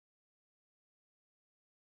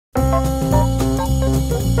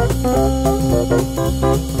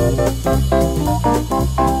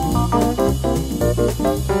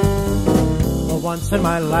once in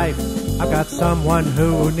my life, I've got someone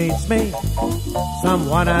who needs me,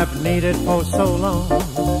 someone I've needed for so long.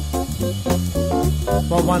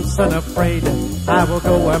 For once unafraid, I will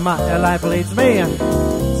go where my life leads me.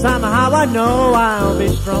 Somehow I know I'll be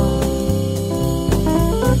strong.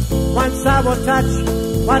 Once I will touch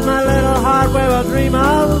what my little heart will dream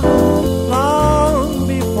of. Long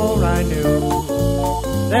before I knew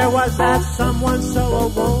there was that someone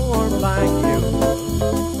so warm like you.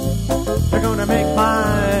 You're gonna make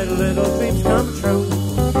my little dreams come true.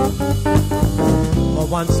 For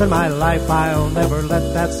once in my life I'll never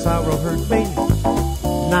let that sorrow hurt me,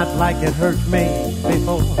 not like it hurt me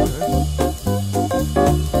before.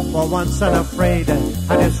 For once unafraid,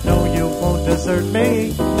 I just know you won't desert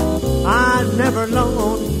me. I've never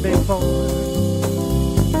known before.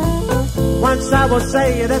 Once I will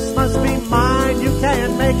say this must be mine, you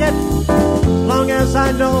can't make it. Long as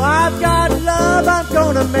I know I've got love, I'm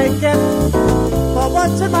gonna make it. For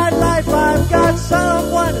once in my life I've got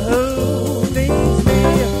someone who needs me.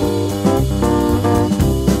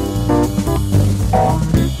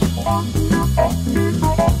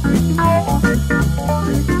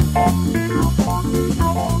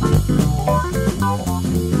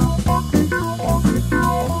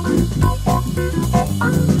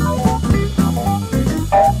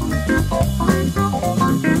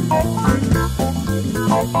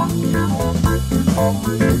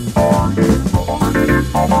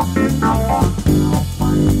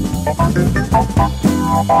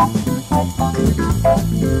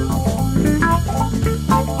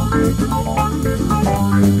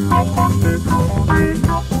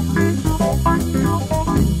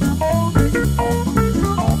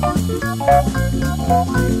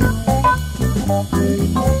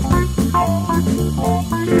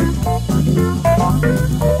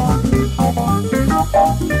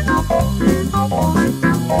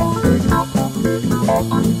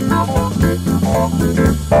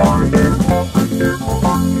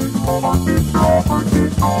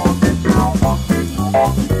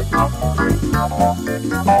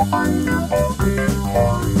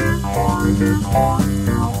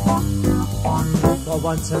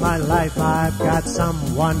 Once in my life I've got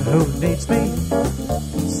someone who needs me,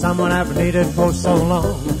 someone I've needed for so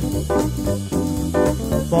long.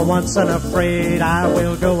 For once unafraid I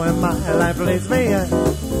will go where my life leads me.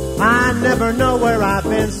 I never know where I've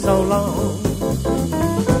been so long.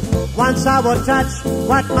 Once I will touch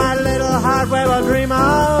what my little heart will dream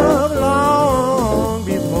of. Long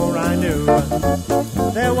before I knew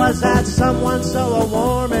there was that someone so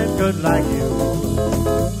warm and good like you.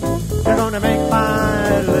 You're gonna make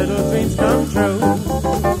my little dreams come true.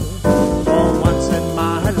 For once in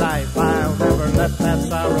my life I'll never let that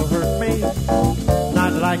sorrow hurt me,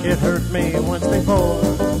 not like it hurt me once before.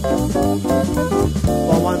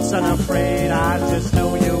 For once unafraid, I just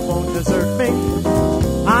know you won't desert me.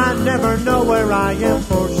 I never know where I am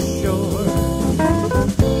for sure.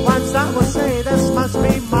 Once I will say this must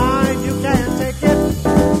be mine, you can't take it.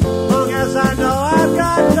 Long as I know I've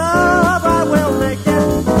got love, I will make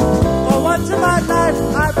it. Once in my life,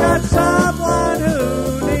 I've got someone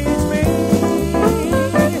who needs me.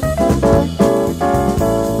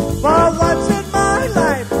 For once in my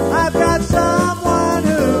life, I've got someone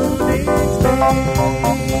who needs me.